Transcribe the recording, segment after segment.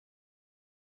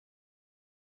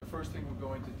first thing we're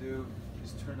going to do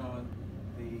is turn on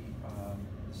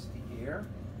this is the air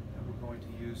that we're going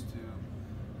to use to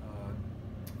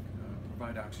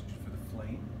provide oxygen for the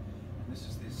flame. And this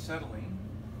is the acetylene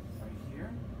right here.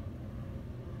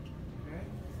 Okay.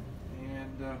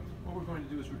 And what we're going to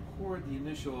do is record the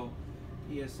initial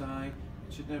PSI.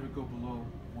 It should never go below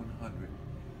 100.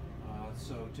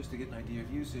 So just to get an idea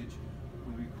of usage,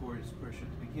 we record its pressure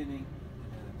at the beginning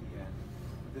and then at the end.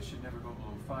 This should never go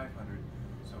below 500,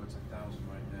 so it's 1,000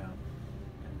 right now.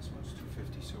 And this one's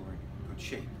 250, so we're in good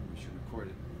shape. We should record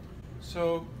it.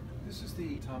 So this is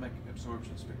the Atomic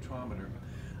Absorption Spectrometer.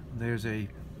 There's a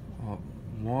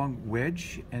long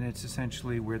wedge, and it's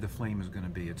essentially where the flame is going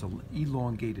to be. It's an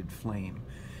elongated flame.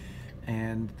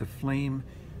 And the flame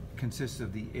consists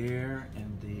of the air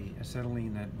and the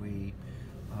acetylene that we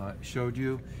showed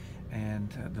you, and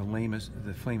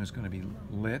the flame is going to be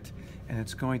lit, and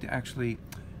it's going to actually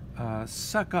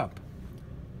suck up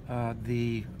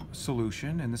the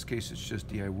solution. In this case, it's just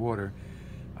DI water,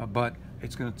 but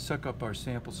it's going to suck up our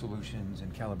sample solutions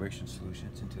and calibration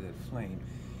solutions into that flame,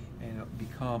 and it'll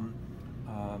become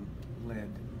lead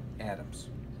atoms.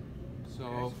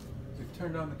 So we've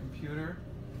turned on the computer,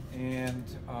 and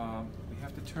we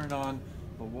have to turn on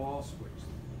the wall switch.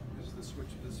 This is the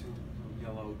switch of this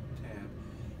yellow tab,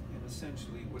 and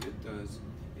essentially what it does,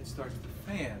 it starts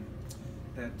the fan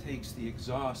that takes the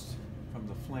exhaust from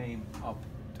the flame up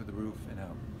to the roof and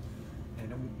out. And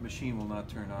the machine will not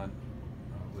turn on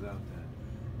without that.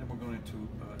 Then we're going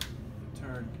to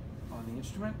turn on the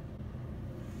instrument.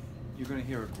 You're going to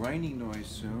hear a grinding noise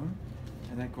soon,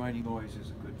 and that grinding noise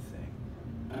is a good thing.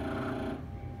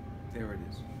 There it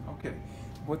is. Okay.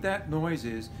 What that noise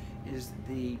is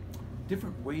the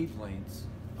different wavelengths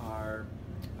are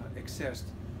accessed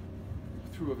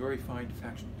through a very fine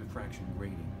diffraction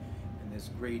grating. And this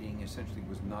grating essentially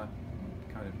was not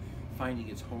kind of finding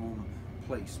its home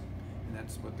place. And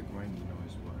that's what the grinding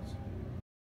noise was.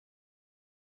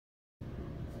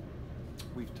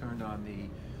 We've turned on the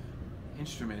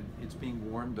instrument. It's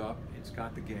being warmed up. It's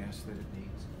got the gas that it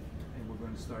needs. And we're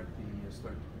going to start the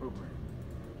program.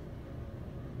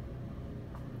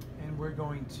 And we're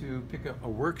going to pick up a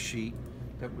worksheet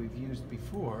that we've used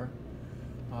before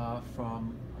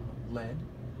from lead,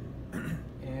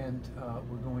 and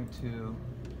we're going to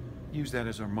use that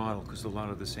as our model because a lot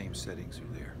of the same settings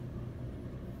are there.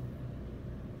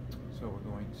 So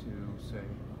we're going to say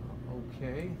OK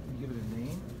and give it a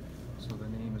name. So the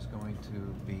name is going to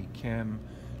be Chem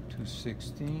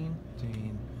 216,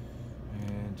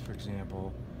 and for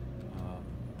example,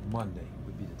 Monday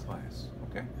would be the class.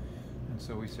 Okay, and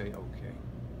so we say OK.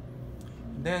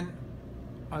 Then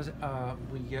as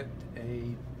we get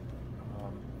a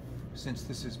since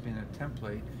this has been a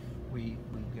template, we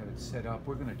get it set up.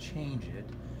 We're going to change it,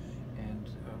 and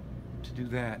to do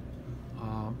that,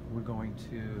 we're going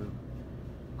to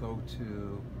go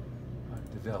to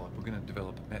develop. We're going to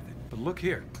develop a method. But look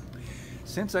here,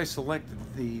 since I selected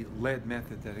the lead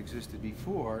method that existed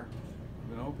before, I'm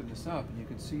going to open this up, and you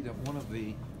can see that one of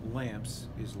the lamps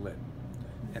is lead,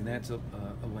 and that's a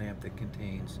lamp that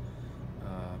contains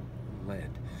lead.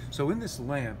 So in this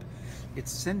lamp,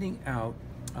 it's sending out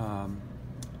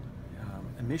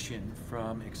emission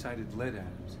from excited lead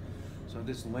atoms. So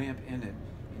this lamp in it,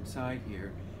 inside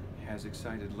here, has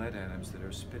excited lead atoms that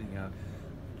are spitting out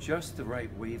just the right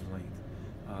wavelength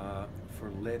for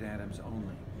lead atoms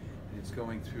only. And it's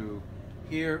going through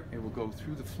here, it will go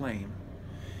through the flame,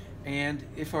 and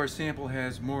if our sample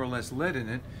has more or less lead in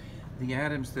it, the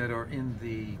atoms that are in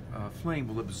the flame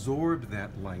will absorb that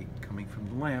light coming from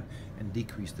the lamp and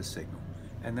decrease the signal.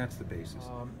 And that's the basis.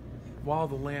 While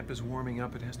the lamp is warming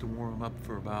up, it has to warm up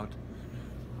for about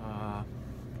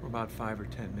 5 or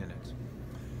 10 minutes.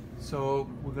 So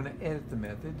we're going to edit the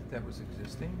method that was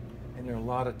existing, and there are a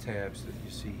lot of tabs that you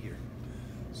see here.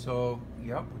 So,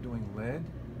 yep, we're doing lead.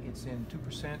 It's in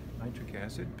 2% nitric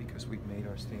acid because we've made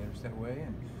our standards that way,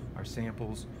 and our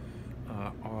samples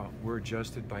were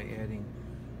adjusted by adding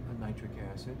a nitric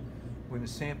acid. We're in a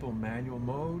sample manual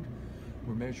mode.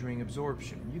 We're measuring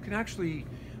absorption. You can actually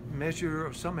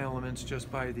measure some elements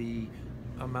just by the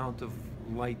amount of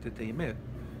light that they emit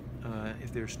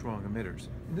if they're strong emitters.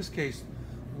 In this case,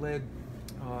 lead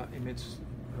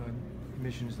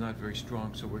emission is not very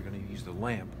strong, so we're going to use the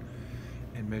lamp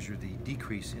and measure the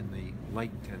decrease in the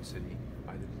light intensity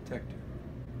by the detector.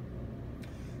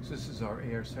 So this is our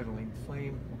air acetylene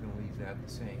flame. We're going to leave that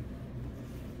the same.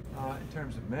 In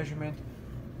terms of measurement,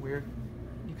 you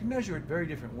can measure it very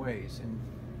different ways, and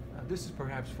this is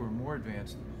perhaps for a more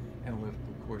advanced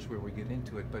analytical course where we get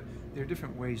into it, but there are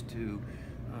different ways to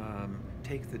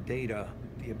take the data,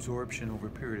 the absorption over a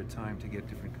period of time to get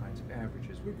different kinds of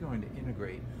averages. We're going to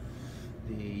integrate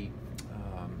the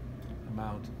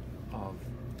amount of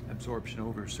absorption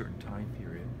over a certain time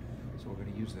period. So we're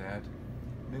going to use that.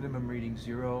 Minimum reading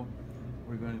 0.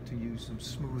 We're going to use some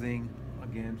smoothing,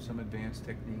 again, some advanced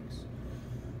techniques.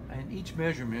 And each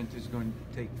measurement is going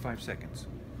to take 5 seconds.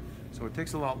 So it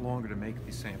takes a lot longer to make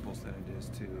these samples than it is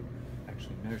to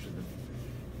actually measure them.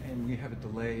 And we have a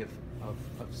delay of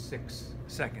 6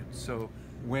 seconds. So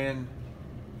when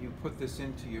you put this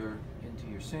into your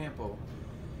sample,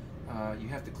 you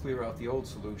have to clear out the old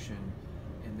solution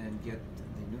and then get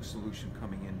the new solution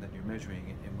coming in that you're measuring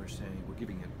it, and we're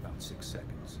giving it about 6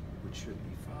 seconds, which should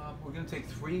be fine. We're going to take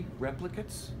 3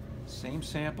 replicates, same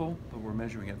sample, but we're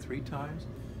measuring it 3 times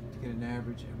to get an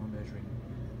average, and we're measuring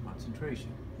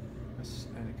concentration.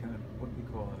 And a kind of what we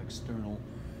call an external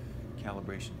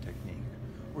calibration technique.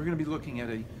 We're going to be looking at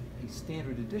a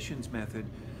standard additions method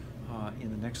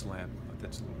in the next lab, but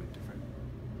that's a little bit different.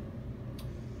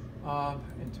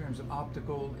 In terms of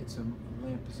optical, it's a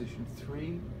lamp position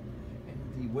 3, and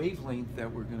the wavelength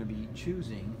that we're going to be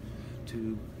choosing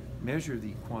to measure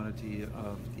the quantity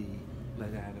of the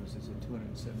lead atoms is at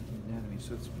 217 nanometers.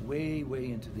 So it's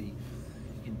way into the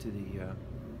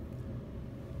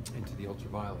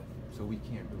ultraviolet. So we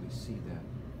can't really see that.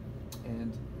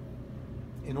 And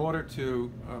in order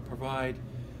to provide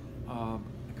a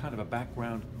kind of a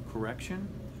background correction,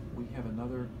 we have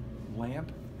another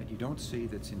lamp that you don't see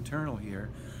that's internal here,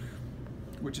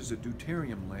 which is a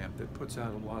deuterium lamp that puts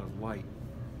out a lot of light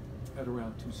at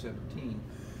around 217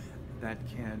 that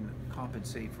can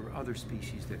compensate for other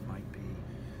species that might be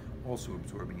also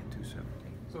absorbing at 217.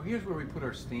 So here's where we put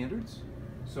our standards.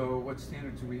 So what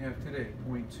standards do we have today?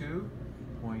 0.2,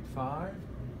 0.5,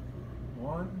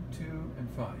 1, 2, and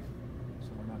 5. So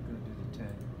we're not going to do the 10.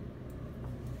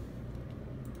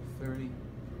 30.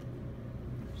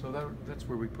 So that's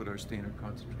where we put our standard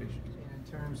concentrations.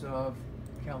 In terms of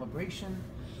calibration,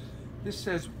 this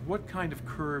says what kind of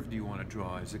curve do you want to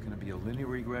draw? Is it going to be a linear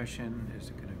regression? Is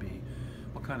it going to be,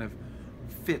 what kind of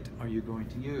fit are you going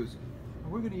to use?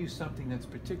 And we're going to use something that's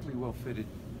particularly well fitted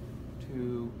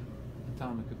to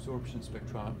atomic absorption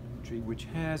spectrometry, which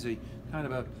has a kind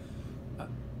of it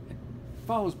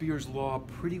follows Beer's law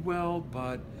pretty well,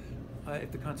 but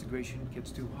if the concentration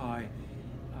gets too high,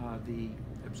 the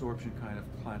absorption kind of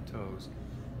plateaus.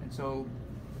 And so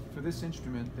for this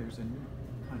instrument, there's a new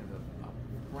kind of a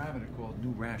parameter called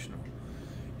new rational.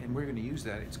 And we're going to use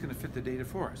that. It's going to fit the data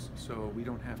for us, so we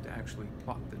don't have to actually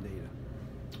plot the data.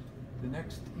 The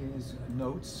next is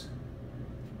notes.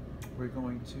 We're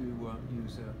going to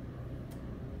use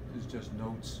just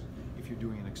notes if you're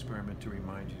doing an experiment to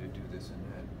remind you to do this and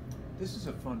that. This is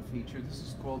a fun feature. This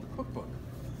is called the cookbook.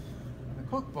 And the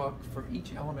cookbook, for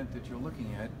each element that you're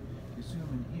looking at, if you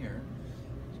zoom in here,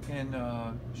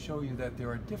 can show you that there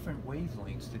are different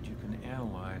wavelengths that you can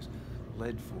analyze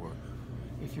lead for.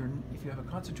 If you have a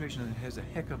concentration that has a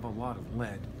heck of a lot of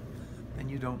lead, then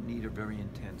you don't need a very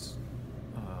intense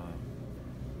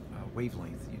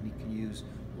wavelength. You can use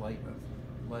light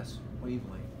of less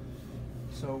wavelength.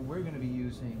 So we're going to be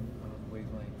using the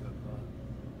wavelength of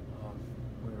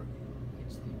where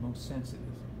it's the most sensitive,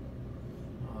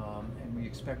 and we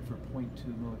expect for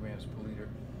 0.2 milligrams per liter,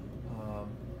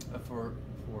 for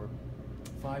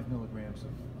 5 milligrams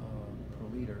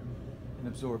per liter, an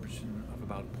absorption of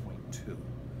about 0.2,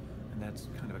 and that's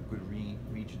kind of a good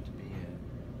region to be in.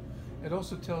 It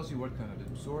also tells you what kind of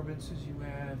absorbances you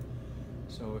have.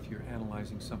 So if you're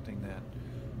analyzing something that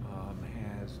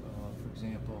has, for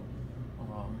example,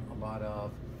 a lot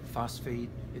of phosphate,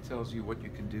 it tells you what you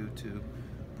can do to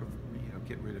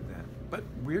get rid of that. But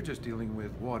we're just dealing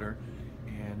with water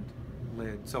and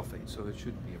lead sulfate, so it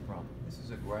shouldn't be a problem. This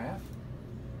is a graph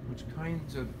which kind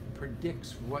of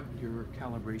predicts what your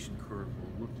calibration curve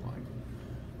will look like.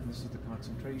 And this is the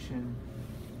concentration.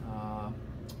 And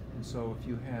so if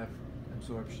you have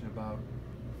absorption about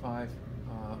 5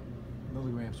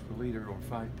 milligrams per liter or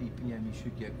 5 ppm, you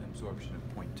should get an absorption of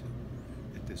 0.2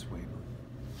 at this wavelength.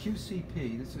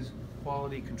 QCP, this is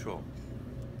quality control.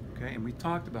 Okay, and we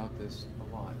talked about this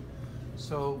a lot.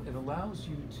 So it allows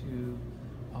you to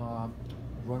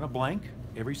run a blank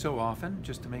every so often,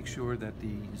 just to make sure that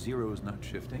the zero is not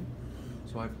shifting.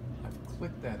 So I've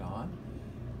clicked that on,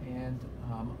 and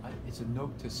it's a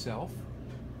note to self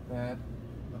that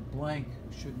a blank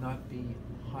should not be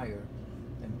higher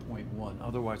than 0.1,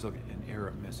 otherwise I'll get an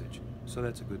error message. So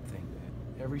that's a good thing.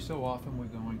 Every so often we're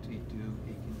going to do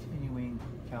a continuing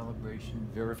calibration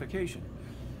verification.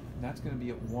 And that's going to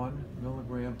be at 1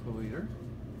 milligram per liter.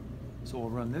 So we'll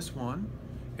run this one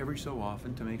every so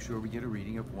often to make sure we get a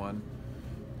reading of 1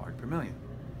 part per million.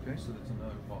 Okay, so that's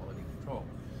another quality control.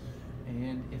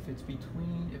 And if it's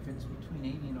between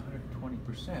 80 and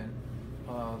 120%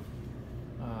 of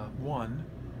 1,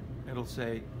 it'll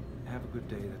say, have a good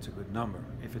day, that's a good number.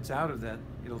 If it's out of that,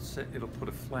 it'll put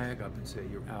a flag up and say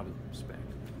you're out of spec.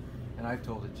 And I've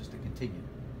told it just to continue.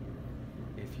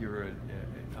 If you're a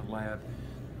lab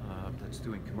that's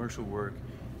doing commercial work,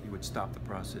 you would stop the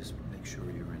process, make sure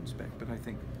you're in spec. But I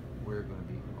think we're going to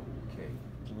be okay.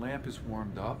 The lamp is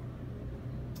warmed up.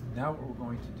 Now what we're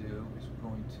going to do is we're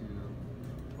going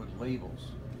to put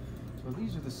labels. So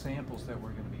these are the samples that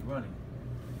we're going to be running.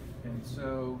 And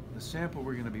so the sample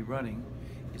we're going to be running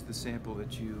is the sample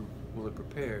that you will have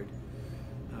prepared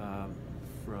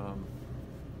from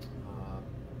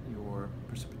your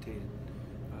precipitated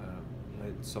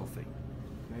lead sulfate.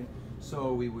 Okay,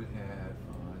 so we would have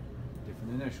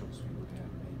different initials. We would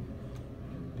have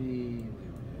maybe MB, we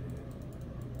would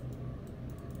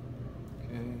have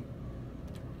K,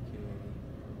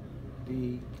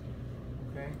 D.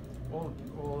 Okay,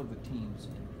 all of the teams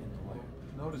in the lab.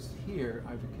 Notice here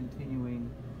I have a continuing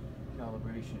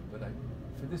calibration, but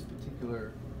for this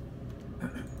particular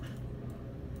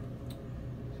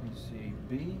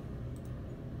CCB,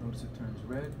 notice it turns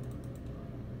red,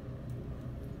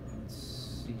 and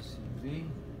CCV.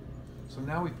 So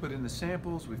now we put in the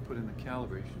samples, we've put in the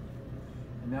calibration,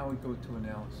 and now we go to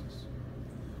analysis.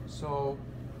 So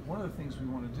one of the things we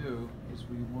want to do is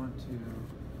we want to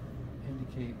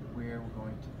indicate where we're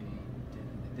going to be in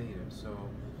the data. So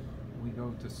we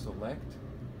go to select,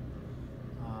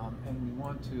 and we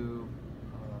want to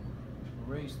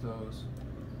erase those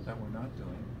that we're not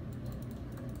doing,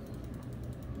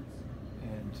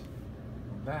 and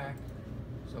come back,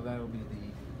 so that'll be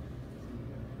the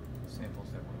samples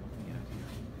that we're looking at here.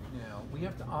 Now, we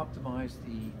have to optimize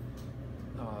the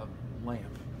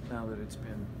lamp now that it's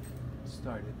been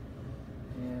started.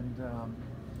 And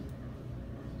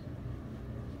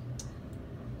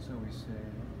so we say,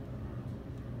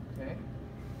 okay.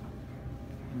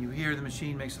 And you hear the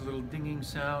machine makes a little dinging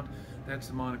sound. That's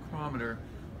the monochromator,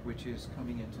 which is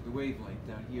coming into the wavelength.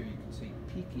 Down here you can see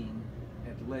peaking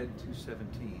at lead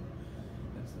 217.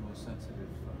 That's the most sensitive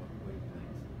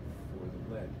wavelength for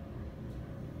the lead.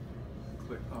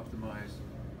 Click Optimize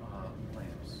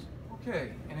Lamps.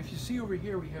 Okay, and if you see over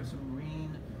here we have some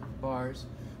green bars,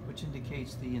 which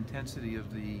indicates the intensity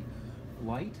of the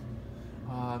light.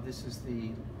 This is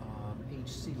the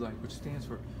HC light, which stands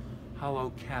for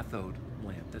hollow cathode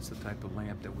lamp. That's the type of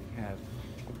lamp that we have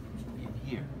in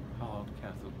here, hollow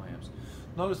cathode lamps.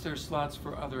 Notice there are slots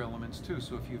for other elements too,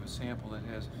 so if you have a sample that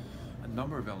has a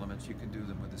number of elements, you can do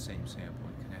them with the same sample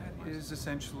and can add. It is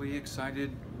essentially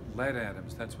excited lead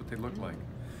atoms. That's what they look like.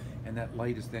 And that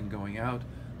light is then going out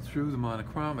through the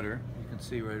monochromator. You can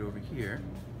see right over here.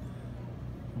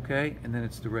 Okay, and then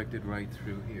it's directed right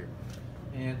through here.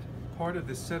 And part of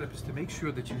this setup is to make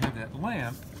sure that you have that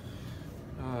lamp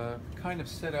kind of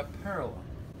set up parallel.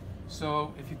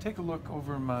 So if you take a look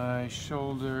over my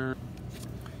shoulder,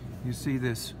 you see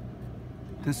this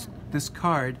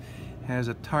card has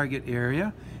a target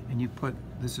area, and you put,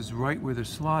 this is right where the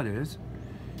slot is,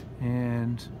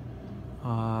 and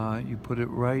you put it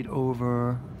right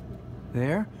over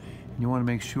there, and you want to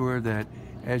make sure that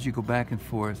as you go back and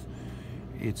forth,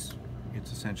 it's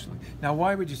essentially. Now,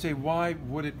 why would you say, why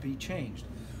would it be changed?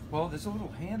 Well, there's a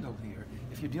little handle here.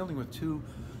 If you're dealing with too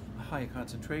high a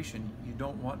concentration, you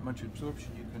don't want much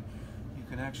absorption. You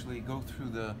can actually go through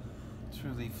the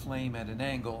flame at an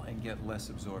angle and get less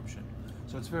absorption.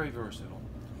 So it's very versatile.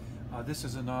 This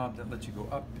is a knob that lets you go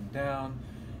up and down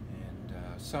and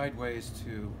sideways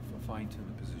to fine-tune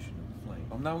the position of the flame.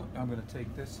 Well, now I'm going to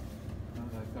take this, now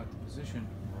that I've got the position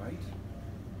right,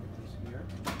 put this here.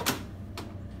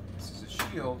 This is a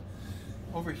shield.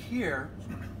 Over here,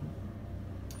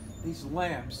 these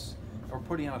lamps are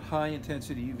putting out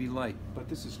high-intensity UV light, but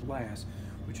this is glass,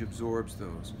 which absorbs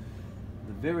those.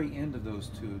 The very end of those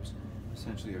tubes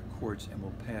essentially are quartz and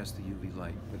will pass the UV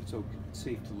light, but it's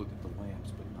safe to look at the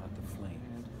lamps, but not the flame.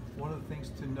 And one of the things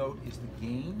to note is the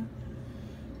gain.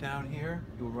 Down here,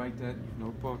 you'll write that in your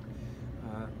notebook.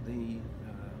 The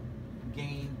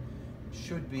gain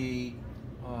should be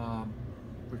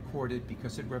recorded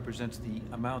because it represents the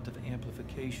amount of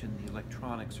amplification the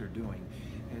electronics are doing.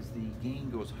 As the gain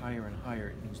goes higher and higher,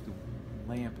 it means the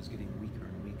lamp is getting weaker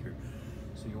and weaker,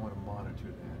 so you want to monitor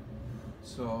that.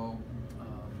 So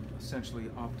essentially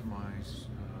optimize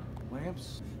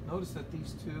lamps. Notice that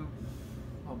these two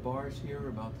bars here are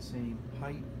about the same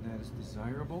height. That is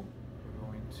desirable. We're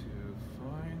going to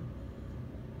find,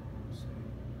 say,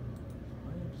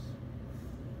 lamps,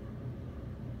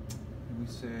 and we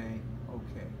say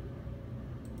OK.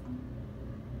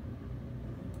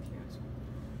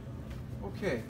 Okay,